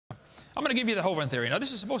I'm going to give you the Hovind Theory. Now,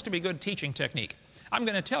 this is supposed to be good teaching technique. I'm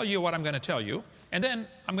going to tell you what I'm going to tell you, and then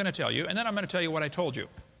I'm going to tell you, and then I'm going to tell you what I told you.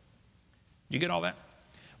 You get all that?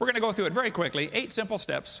 We're going to go through it very quickly, 8 simple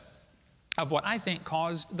steps of what I think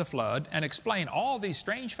caused the flood, and explain all these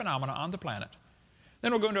strange phenomena on the planet.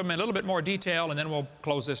 Then we'll go into them in a little bit more detail, and then we'll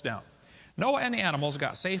close this down. Noah and the animals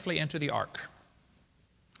got safely into the ark.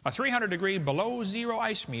 A 300-degree below zero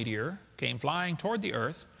ice meteor came flying toward the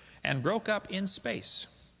earth and broke up in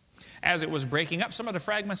space. As it was breaking up, some of the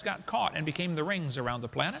fragments got caught and became the rings around the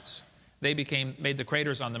planets. They made the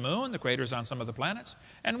craters on the moon, the craters on some of the planets,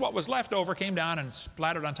 and what was left over came down and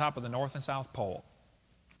splattered on top of the North and South Pole.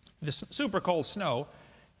 The super cold snow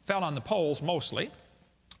fell on the poles mostly,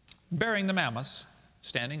 burying the mammoths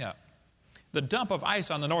standing up. The dump of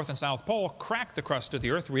ice on the North and South Pole cracked the crust of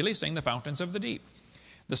the earth, releasing the fountains of the deep.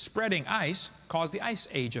 The spreading ice caused the ice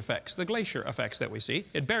age effects, the glacier effects that we see.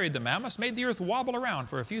 It buried the mammoths, made the earth wobble around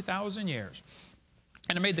for a few thousand years.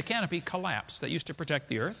 And it made the canopy collapse that used to protect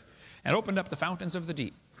the earth and opened up the fountains of the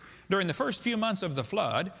deep. During the first few months of the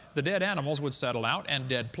flood, the dead animals would settle out and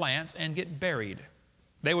dead plants and get buried.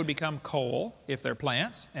 They would become coal if they're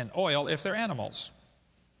plants and oil if they're animals.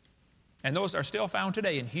 And those are still found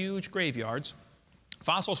today in huge graveyards.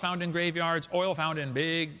 Fossils found in graveyards, oil found in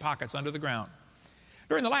big pockets under the ground.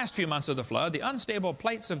 During the last few months of the flood, the unstable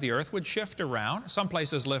plates of the earth would shift around. Some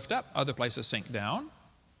places lift up, other places sink down.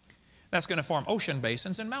 That's going to form ocean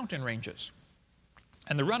basins and mountain ranges.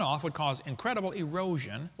 And the runoff would cause incredible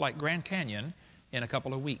erosion like Grand Canyon in a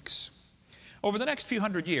couple of weeks. Over the next few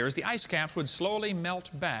hundred years, the ice caps would slowly melt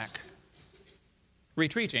back,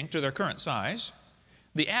 retreating to their current size.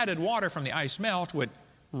 The added water from the ice melt would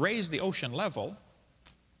raise the ocean level,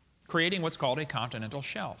 creating what's called a continental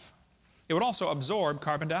shelf. It would also absorb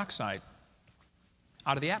carbon dioxide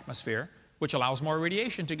out of the atmosphere, which allows more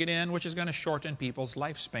radiation to get in, which is going to shorten people's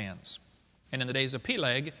lifespans. And in the days of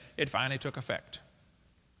Peleg, it finally took effect.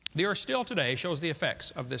 The earth still today shows the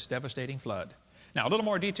effects of this devastating flood. Now, a little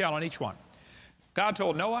more detail on each one. God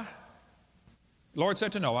told Noah, the Lord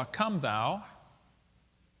said to Noah, "Come thou."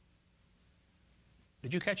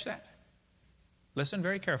 Did you catch that? Listen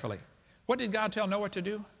very carefully. What did God tell Noah to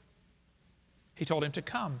do? He told him to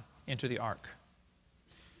come into the ark.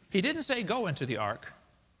 He didn't say go into the ark.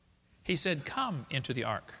 He said come into the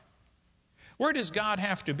ark. Where does God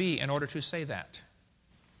have to be in order to say that?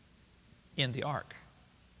 In the ark.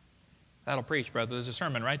 That'll preach, brother. There's a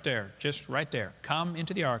sermon right there, just right there. Come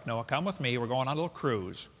into the ark, Noah. Come with me. We're going on a little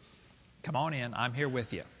cruise. Come on in. I'm here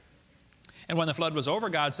with you. And when the flood was over,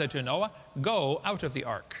 God said to Noah, go out of the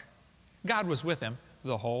ark. God was with him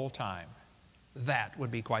the whole time. That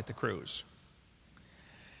would be quite the cruise.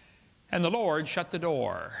 And the Lord shut the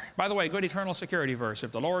door. By the way, good eternal security verse.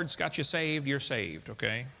 If the Lord's got you saved, you're saved,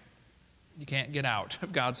 okay? You can't get out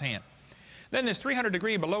of God's hand. Then this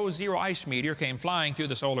 300-degree below zero ice meteor came flying through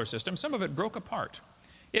the solar system. Some of it broke apart.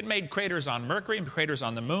 It made craters on Mercury and craters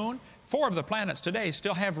on the moon. 4 of the planets today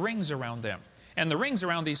still have rings around them. And the rings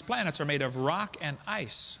around these planets are made of rock and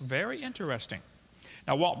ice. Very interesting.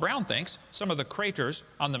 Now, Walt Brown thinks some of the craters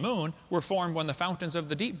on the moon were formed when the fountains of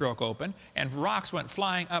the deep broke open and rocks went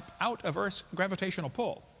flying up out of Earth's gravitational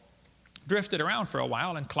pull, drifted around for a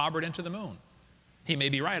while and clobbered into the moon. He may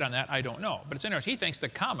be right on that, I don't know. But it's interesting. He thinks the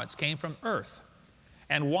comets came from Earth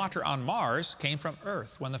and water on Mars came from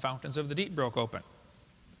Earth when the fountains of the deep broke open.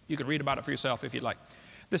 You could read about it for yourself if you'd like.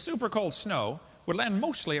 The super cold snow would land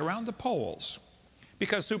mostly around the poles,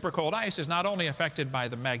 because super cold ice is not only affected by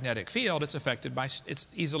the magnetic field, it's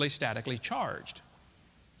easily statically charged.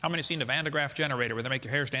 How many have seen the Van de Graaff generator where they make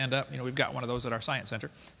your hair stand up? You know, we've got one of those at our science center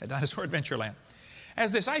at Dinosaur Adventureland.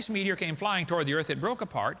 As this ice meteor came flying toward the earth, it broke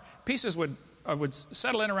apart. Pieces would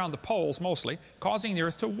settle in around the poles mostly, causing the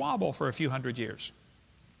earth to wobble for a few hundred years,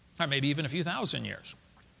 or maybe even a few thousand years.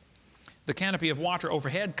 The canopy of water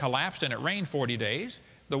overhead collapsed and it rained 40 days.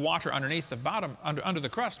 The water underneath the bottom, under the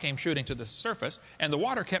crust, came shooting to the surface, and the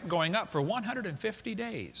water kept going up for 150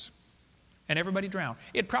 days. And everybody drowned.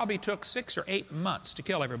 It probably took 6 or 8 months to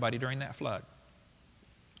kill everybody during that flood.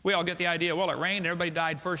 We all get the idea, well, it rained, everybody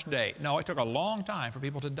died first day. No, it took a long time for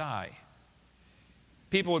people to die.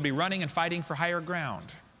 People would be running and fighting for higher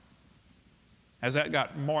ground. As that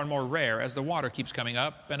got more and more rare, as the water keeps coming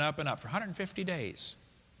up and up and up, for 150 days,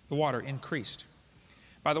 the water increased.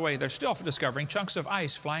 By the way, they're still discovering chunks of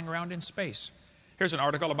ice flying around in space. Here's an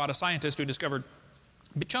article about a scientist who discovered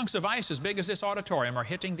chunks of ice as big as this auditorium are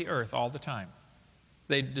hitting the earth all the time.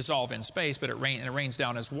 They dissolve in space, but it rains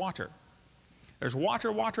down as water. There's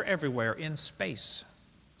water everywhere in space.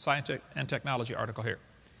 Science and Technology article here.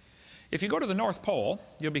 If you go to the North Pole,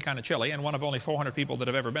 you'll be kind of chilly, and one of only 400 people that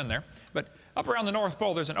have ever been there. But up around the North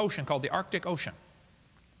Pole, there's an ocean called the Arctic Ocean.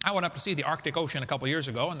 I went up to see the Arctic Ocean a couple years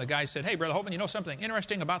ago, and the guy said, "Hey, Brother Hovind, you know something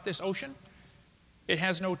interesting about this ocean? It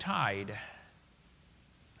has no tide."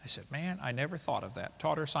 I said, "Man, I never thought of that.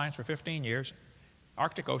 Taught her science for 15 years.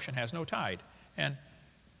 Arctic Ocean has no tide. And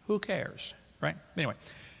who cares, right?" Anyway,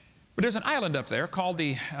 but there's an island up there called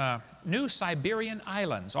the New Siberian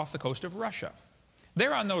Islands off the coast of Russia.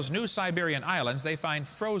 There on those New Siberian Islands, they find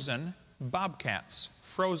frozen bobcats,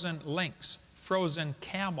 frozen lynx, frozen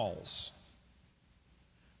camels.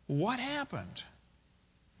 What happened?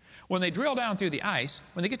 When they drill down through the ice,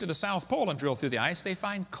 when they get to the South Pole and drill through the ice, they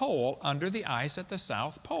find coal under the ice at the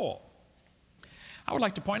South Pole. I would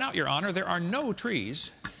like to point out, Your Honor, there are no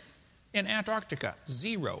trees in Antarctica.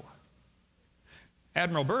 Zero.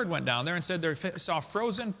 Admiral Byrd went down there and said they saw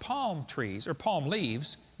frozen palm trees or palm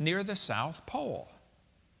leaves near the South Pole.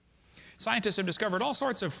 Scientists have discovered all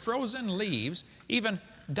sorts of frozen leaves, even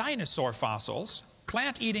dinosaur fossils,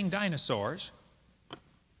 plant-eating dinosaurs,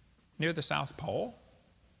 near the South Pole.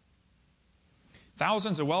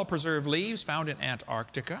 Thousands of well-preserved leaves found in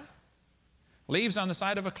Antarctica. Leaves on the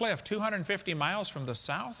side of a cliff 250 miles from the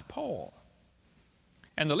South Pole.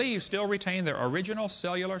 And the leaves still retain their original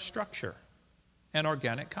cellular structure and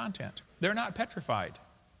organic content. They're not petrified.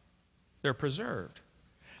 They're preserved.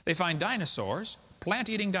 They find dinosaurs,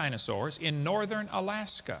 plant-eating dinosaurs, in northern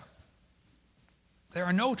Alaska. There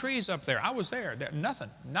are no trees up there. I was there. Nothing.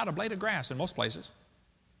 Not a blade of grass in most places.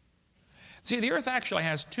 See, the Earth actually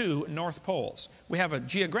has two North Poles. We have a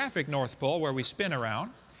geographic North Pole where we spin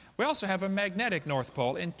around. We also have a magnetic North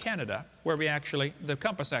Pole in Canada where the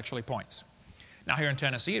compass actually points. Now here in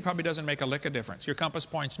Tennessee, it probably doesn't make a lick of difference. Your compass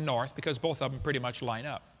points north because both of them pretty much line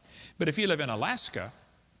up. But if you live in Alaska,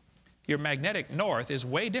 your magnetic north is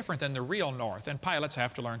way different than the real north, and pilots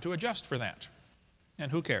have to learn to adjust for that.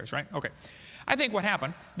 And who cares, right? Okay. I think what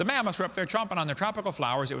happened, the mammoths were up there chomping on their tropical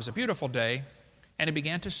flowers. It was a beautiful day, and it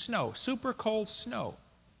began to snow, super cold snow.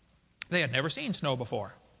 They had never seen snow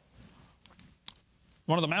before.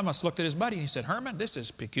 One of the mammoths looked at his buddy and he said, "Herman, this is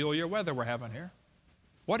peculiar weather we're having here.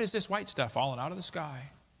 What is this white stuff falling out of the sky?"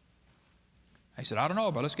 I said, "I don't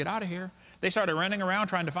know, but let's get out of here." They started running around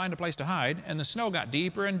trying to find a place to hide, and the snow got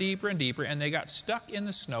deeper and deeper and deeper, and they got stuck in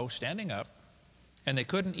the snow standing up, and they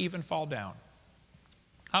couldn't even fall down.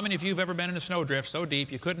 How many of you have ever been in a snowdrift so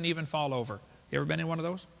deep you couldn't even fall over? You ever been in one of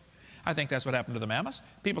those? I think that's what happened to the mammoths.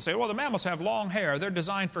 People say, "Well, the mammoths have long hair. They're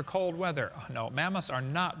designed for cold weather." No, mammoths are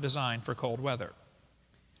not designed for cold weather.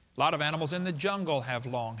 A lot of animals in the jungle have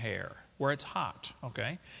long hair where it's hot,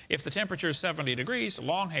 okay? If the temperature is 70 degrees,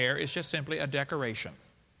 long hair is just simply a decoration.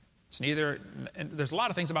 It's neither, and there's a lot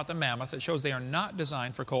of things about the mammoth that shows they are not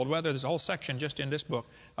designed for cold weather. There's a whole section just in this book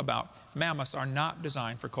about mammoths are not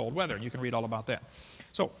designed for cold weather. You can read all about that.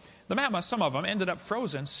 So the mammoths, some of them ended up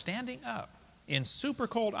frozen standing up in super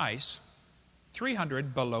cold ice,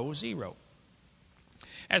 300 below zero.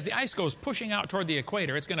 As the ice goes pushing out toward the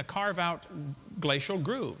equator, it's going to carve out glacial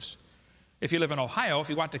grooves. If you live in Ohio, if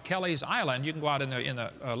you go out to Kelly's Island, you can go out in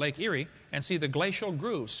the Lake Erie and see the glacial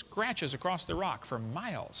grooves, scratches across the rock for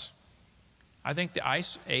miles. I think the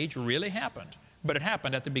ice age really happened, but it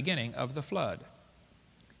happened at the beginning of the flood.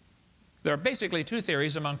 There are basically two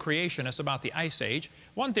theories among creationists about the ice age.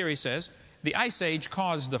 One theory says the ice age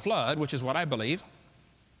caused the flood, which is what I believe.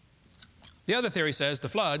 The other theory says the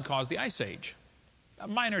flood caused the ice age. A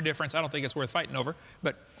minor difference. I don't think it's worth fighting over.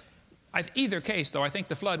 But either case, though, I think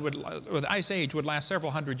the flood or the ice age would last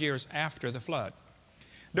several hundred years after the flood.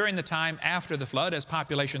 During the time after the flood, as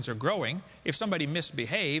populations are growing, if somebody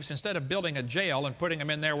misbehaves, instead of building a jail and putting them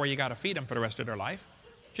in there where you got to feed them for the rest of their life,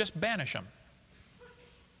 just banish them.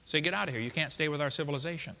 Say, "Get out of here. You can't stay with our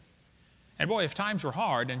civilization." And boy, if times were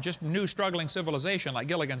hard and just new struggling civilization like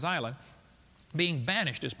Gilligan's Island, being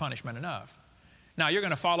banished is punishment enough. Now, you're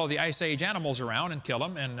going to follow the Ice Age animals around and kill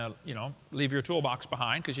them and, leave your toolbox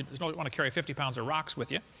behind because you don't want to carry 50 pounds of rocks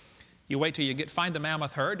with you. You wait till you find the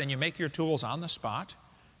mammoth herd and you make your tools on the spot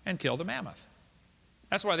and kill the mammoth.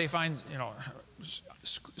 That's why they find,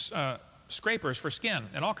 scrapers for skin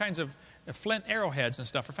and all kinds of flint arrowheads and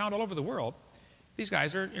stuff are found all over the world. These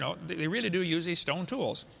guys are, they really do use these stone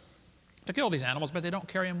tools to kill these animals, but they don't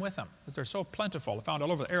carry them with them because they're so plentiful. They're found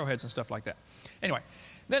all over the arrowheads and stuff like that. Anyway,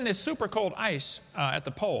 then this super cold ice at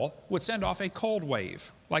the pole would send off a cold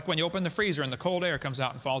wave, like when you open the freezer and the cold air comes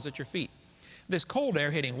out and falls at your feet. This cold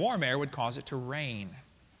air hitting warm air would cause it to rain.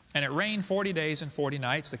 And it rained 40 days and 40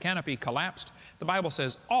 nights. The canopy collapsed. The Bible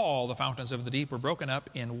says all the fountains of the deep were broken up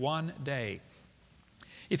in one day.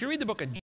 If you read the book of